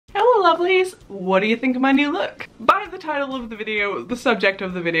lovelies, what do you think of my new look? By the title of the video, the subject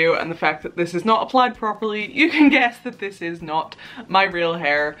of the video, and the fact that this is not applied properly, you can guess that this is not my real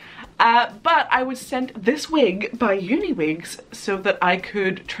hair. But I was sent this wig by Uniwigs so that I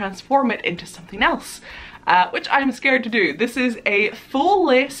could transform it into something else, which I'm scared to do. This is a full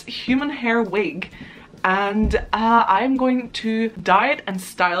lace human hair wig, and I'm going to dye it and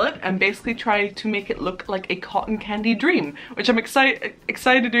style it and basically try to make it look like a cotton candy dream, which I'm excited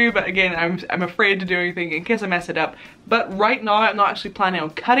to do, but again I'm afraid to do anything in case I mess it up. But right now I'm not actually planning on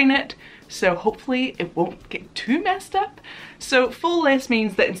cutting it, so hopefully it won't get too messed up. So full lace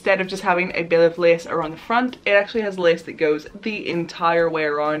means that instead of just having a bit of lace around the front, it actually has lace that goes the entire way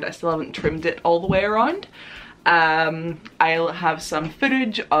around. I still haven't trimmed it all the way around. I'll have some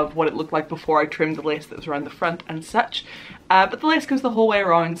footage of what it looked like before I trimmed the lace that was around the front and such, but the lace goes the whole way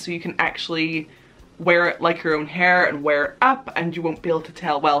around, so you can actually wear it like your own hair and wear it up, and you won't be able to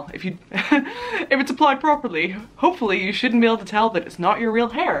tell. Well, if you if it's applied properly, hopefully you shouldn't be able to tell that it's not your real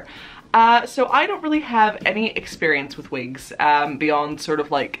hair. So I don't really have any experience with wigs beyond sort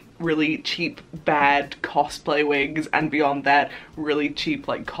of like really cheap bad cosplay wigs, and beyond that really cheap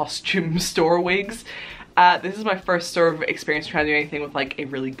like costume store wigs. This is my first sort of experience trying to do anything with like a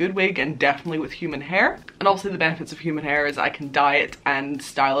really good wig, and definitely with human hair. And also the benefits of human hair is I can dye it and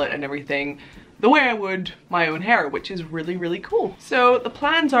style it and everything the way I would my own hair, which is really, really cool. So the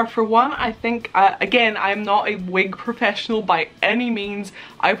plans are, for one, I think, again, I'm not a wig professional by any means.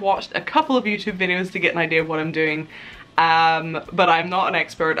 I've watched a couple of YouTube videos to get an idea of what I'm doing, but I'm not an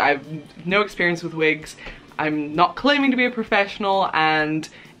expert. I have no experience with wigs. I'm not claiming to be a professional, and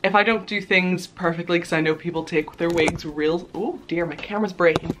if I don't do things perfectly, because I know people take their wigs oh dear, my camera's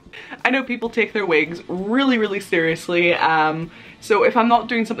breaking. I know people take their wigs really, really seriously. So if I'm not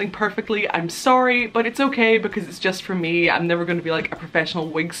doing something perfectly, I'm sorry, but it's okay because it's just for me. I'm never going to be like a professional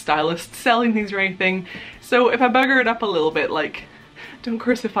wig stylist selling these or anything. So if I bugger it up a little bit, like, don't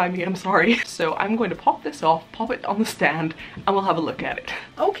crucify me, I'm sorry. So I'm going to pop this off, pop it on the stand, and we'll have a look at it.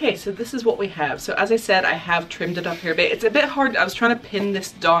 Okay, so this is what we have. So as I said, I have trimmed it up here a bit. It's a bit hard. I was trying to pin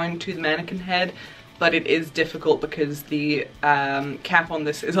this down to the mannequin head, but it is difficult because the cap on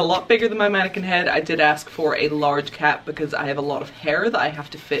this is a lot bigger than my mannequin head. I did ask for a large cap because I have a lot of hair that I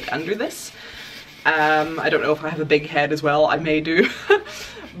have to fit under this. I don't know if I have a big head as well. I may do.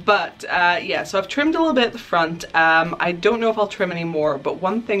 But yeah, so I've trimmed a little bit at the front. I don't know if I'll trim any more, but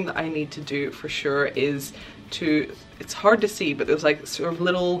one thing that I need to do for sure is it's hard to see, but there's like sort of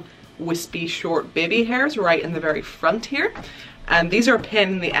little wispy short baby hairs right in the very front here. And these are a pain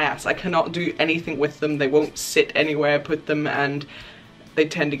in the ass. I cannot do anything with them. They won't sit anywhere I put them, and they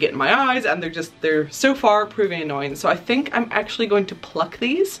tend to get in my eyes, and they're so far proving annoying. So I think I'm actually going to pluck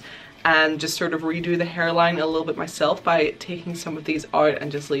these and just sort of redo the hairline a little bit myself by taking some of these out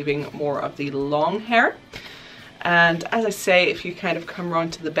and just leaving more of the long hair. And as I say, if you kind of come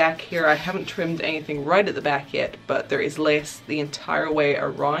around to the back here, I haven't trimmed anything right at the back yet, but there is lace the entire way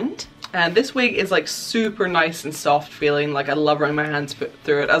around. And this wig is like super nice and soft feeling. Like, I love running my hands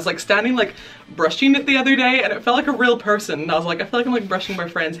through it. I was like standing like brushing it the other day, and it felt like a real person. And I was like, I feel like I'm like brushing my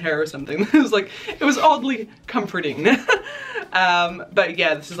friend's hair or something. It was oddly comforting. But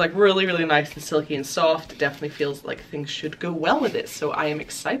yeah, this is like really, really nice and silky and soft. It definitely feels like things should go well with it, so I am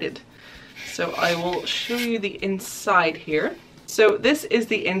excited. So I will show you the inside here. So this is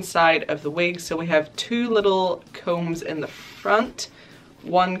the inside of the wig. So we have two little combs in the front,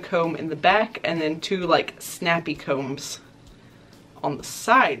 one comb in the back, and then two like snappy combs on the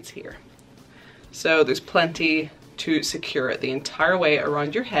sides here. So there's plenty to secure it the entire way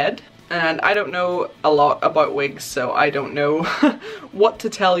around your head. And I don't know a lot about wigs, so I don't know what to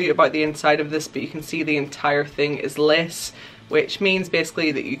tell you about the inside of this, but you can see the entire thing is lace, which means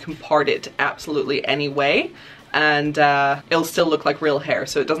basically that you can part it absolutely any way, and it'll still look like real hair.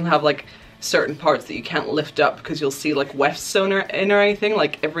 So it doesn't have like certain parts that you can't lift up because you'll see like wefts sewn in or anything.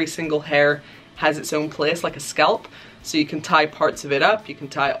 Like, every single hair has its own place, like a scalp. So you can tie parts of it up, you can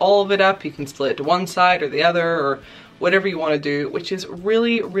tie all of it up, you can split it to one side or the other, or whatever you want to do, which is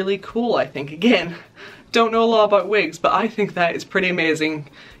really, really cool, I think. Again, don't know a lot about wigs, but I think that is pretty amazing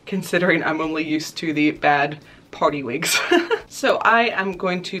considering I'm only used to the bad party wigs. So I am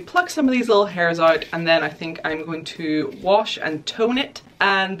going to pluck some of these little hairs out, and then I think I'm going to wash and tone it,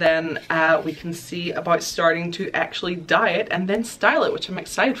 and then we can see about starting to actually dye it and then style it, which I'm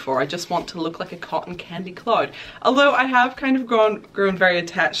excited for. I just want to look like a cotton candy cloud. Although I have kind of grown very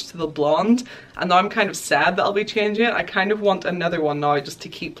attached to the blonde, and now I'm kind of sad that I'll be changing it. I kind of want another one now just to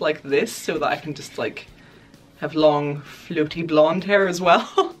keep like this, so that I can just like have long floaty blonde hair as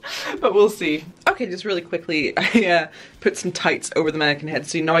well, but we'll see. Okay, just really quickly, I put some tights over the mannequin head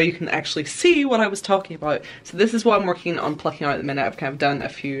so now you can actually see what I was talking about. So this is what I'm working on plucking out at the minute. I've kind of done a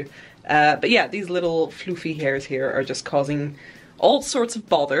few, but yeah, these little floofy hairs here are just causing all sorts of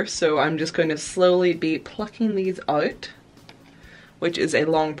bother, so I'm just going to slowly be plucking these out, which is a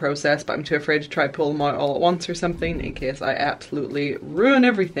long process, but I'm too afraid to try pull them out all at once or something in case I absolutely ruin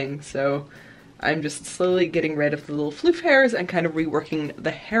everything. So I'm just slowly getting rid of the little floof hairs and kind of reworking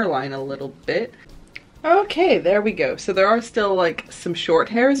the hairline a little bit. Okay, there we go. So there are still like some short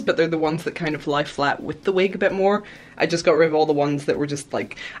hairs, but they're the ones that kind of lie flat with the wig a bit more. I just got rid of all the ones that were just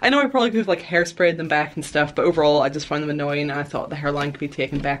like, I know I probably could have like hairsprayed them back and stuff, but overall I just found them annoying and I thought the hairline could be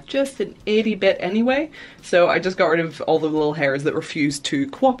taken back just an itty bit anyway. So I just got rid of all the little hairs that refused to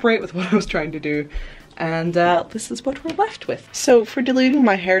cooperate with what I was trying to do. And this is what we're left with. So for diluting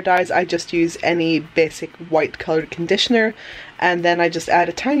my hair dyes, I just use any basic white coloured conditioner, and then I just add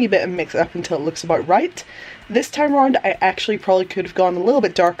a tiny bit and mix it up until it looks about right. This time around I actually probably could have gone a little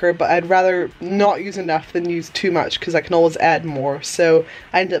bit darker, but I'd rather not use enough than use too much because I can always add more. So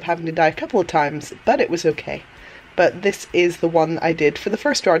I ended up having to dye a couple of times, but it was okay. But this is the one I did for the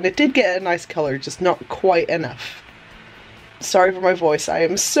first round. It did get a nice colour, just not quite enough. Sorry for my voice, I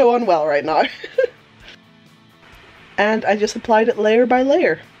am so unwell right now. And I just applied it layer by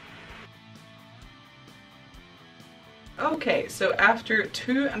layer. Okay, so after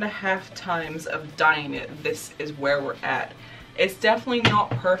 2.5 times of dyeing it, this is where we're at. It's definitely not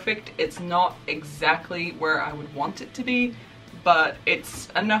perfect, it's not exactly where I would want it to be, but it's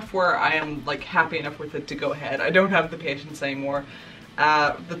enough where I am like happy enough with it to go ahead. I don't have the patience anymore.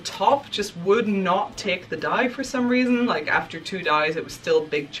 The top just would not take the dye for some reason. Like after 2 dyes it was still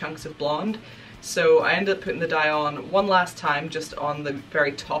big chunks of blonde. So I ended up putting the dye on one last time just on the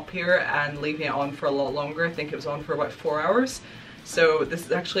very top here and leaving it on for a lot longer. I think it was on for about 4 hours. So this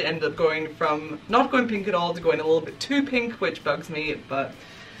actually ended up going from not going pink at all to going a little bit too pink, which bugs me, but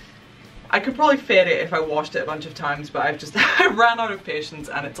I could probably fade it if I washed it a bunch of times, but I've just I ran out of patience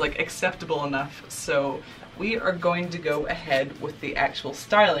and it's like acceptable enough. So we are going to go ahead with the actual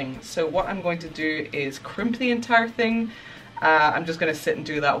styling. So what I'm going to do is crimp the entire thing. I'm just going to sit and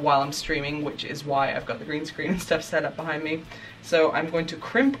do that while I'm streaming, which is why I've got the green screen and stuff set up behind me. So I'm going to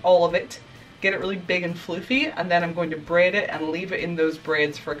crimp all of it, get it really big and floofy, and then I'm going to braid it and leave it in those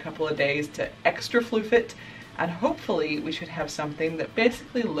braids for a couple of days to extra floof it, and hopefully we should have something that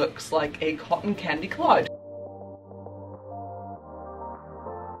basically looks like a cotton candy cloud.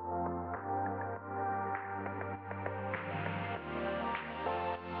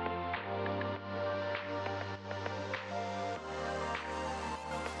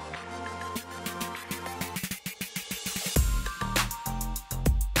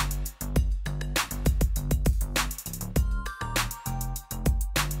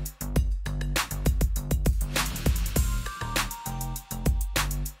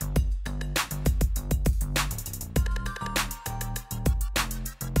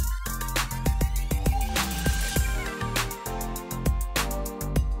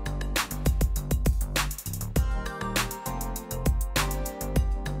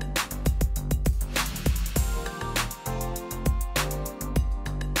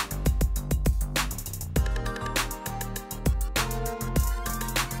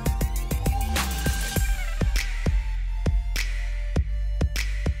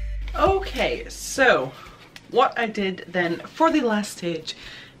 Okay, so what I did then for the last stage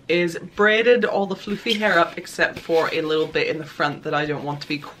is braided all the floofy hair up except for a little bit in the front that I don't want to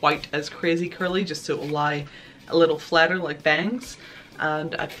be quite as crazy curly, just so it will lie a little flatter like bangs,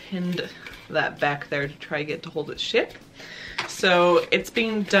 and I pinned that back there to try to get to hold its shape. So it's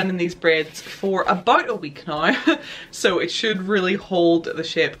been done in these braids for about a week now, so it should really hold the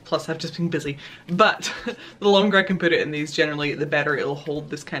shape, plus I've just been busy. But the longer I can put it in these, generally the better it'll hold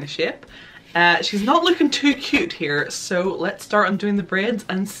this kind of shape. She's not looking too cute here, so let's start on doing the braids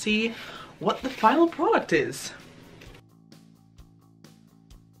and see what the final product is.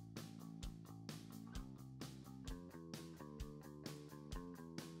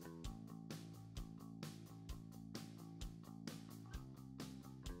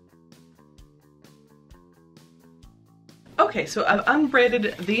 Okay, so I've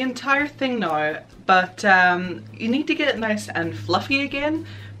unbraided the entire thing now, but you need to get it nice and fluffy again,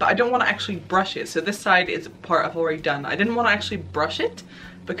 but I don't want to actually brush it. So this side is a part I've already done. I didn't want to actually brush it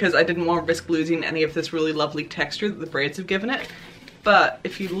because I didn't want to risk losing any of this really lovely texture that the braids have given it. But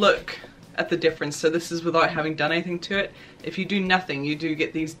if you look at the difference, so this is without having done anything to it, if you do nothing, you do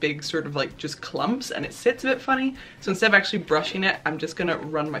get these big sort of like just clumps and it sits a bit funny. So instead of actually brushing it, I'm just gonna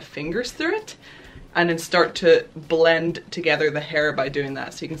run my fingers through it. and then start to blend together the hair by doing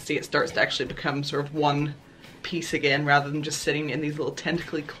that. So you can see it starts to actually become sort of one piece again rather than just sitting in these little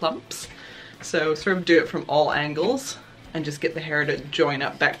tentacly clumps. So sort of do it from all angles and just get the hair to join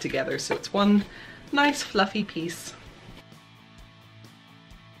up back together so it's one nice fluffy piece.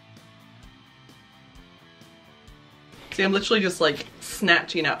 See, I'm literally just like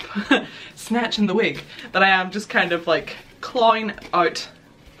snatching up, snatching the wig, that I am just kind of like clawing out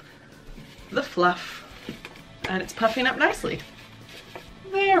the fluff, and it's puffing up nicely.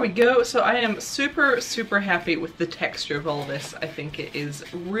 There we go. So I am super happy with the texture of all this. I think it is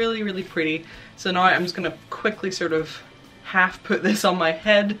really pretty. So now I'm just gonna quickly sort of half put this on my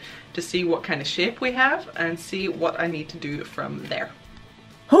head to see what kind of shape we have and see what I need to do from there.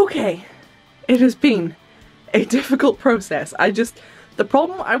 Okay, it has been a difficult process. The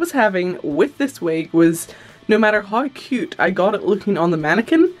problem I was having with this wig was no matter how cute I got it looking on the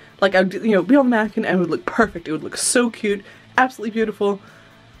mannequin, like I'd, you know, be on the mannequin and it would look perfect. It would look so cute, absolutely beautiful.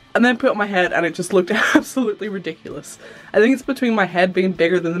 And then put it on my head and it just looked absolutely ridiculous. I think it's between my head being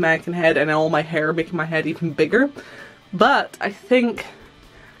bigger than the mannequin head and all my hair making my head even bigger. But I think,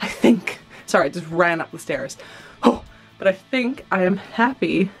 sorry, I just ran up the stairs. Oh, but I think I am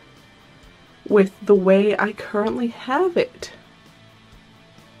happy with the way I currently have it.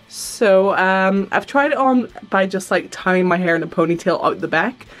 So I've tried it on by just like tying my hair in a ponytail out the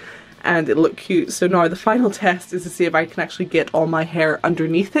back, and it looked cute. So now the final test is to see if I can actually get all my hair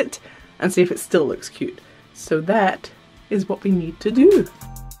underneath it and see if it still looks cute. So that is what we need to do.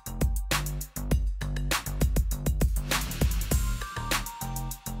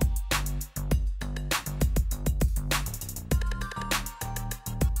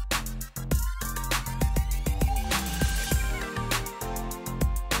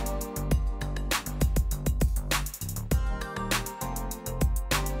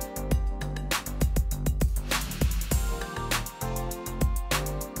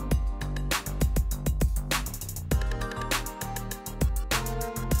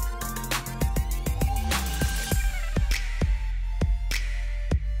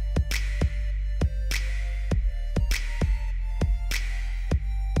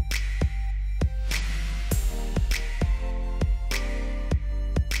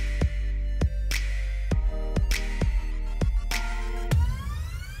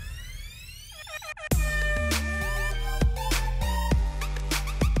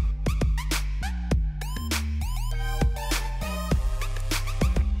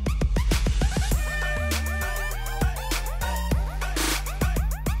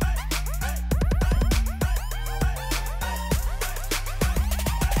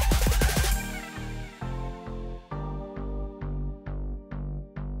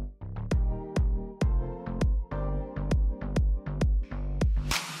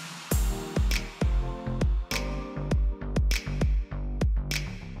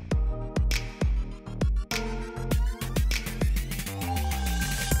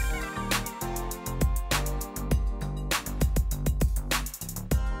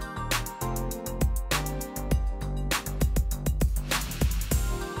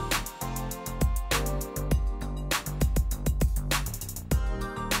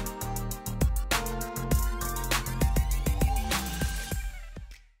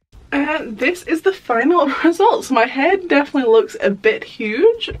 And this is the final results. My head definitely looks a bit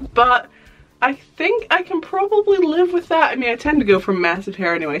huge, but I think I can probably live with that. I mean, I tend to go for massive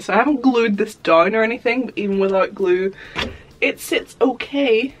hair anyway, so I haven't glued this down or anything, but even without glue, it sits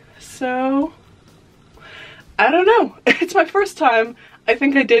okay. So, I don't know. It's my first time. I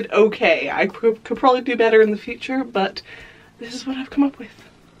think I did okay. I could probably do better in the future, but this is what I've come up with.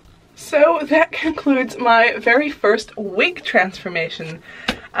 So that concludes my very first wig transformation.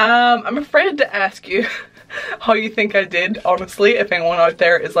 I'm afraid to ask you how you think I did, honestly, if anyone out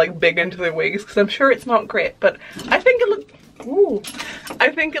there is like big into their wigs, because I'm sure it's not great, but I think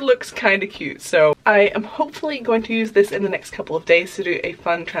it looks kind of cute. So I am hopefully going to use this in the next couple of days to do a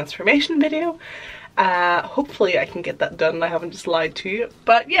fun transformation video. Hopefully I can get that done and I haven't just lied to you.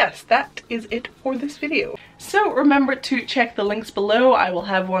 But yes, that is it for this video. So remember to check the links below. I will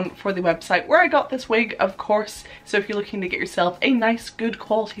have one for the website where I got this wig, of course. So if you're looking to get yourself a nice, good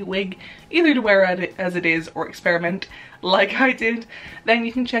quality wig, either to wear as it is or experiment like I did, then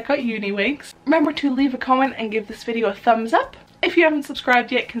you can check out Uni Wigs. Remember to leave a comment and give this video a thumbs up. If you haven't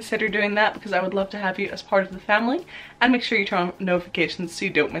subscribed yet, consider doing that because I would love to have you as part of the family. And make sure you turn on notifications so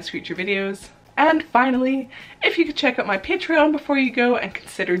you don't miss future videos. And finally, if you could check out my Patreon before you go and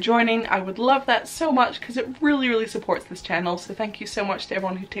consider joining, I would love that so much because it really supports this channel. So thank you so much to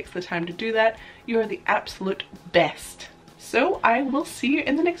everyone who takes the time to do that. You are the absolute best. So I will see you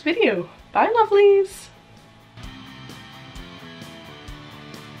in the next video. Bye lovelies.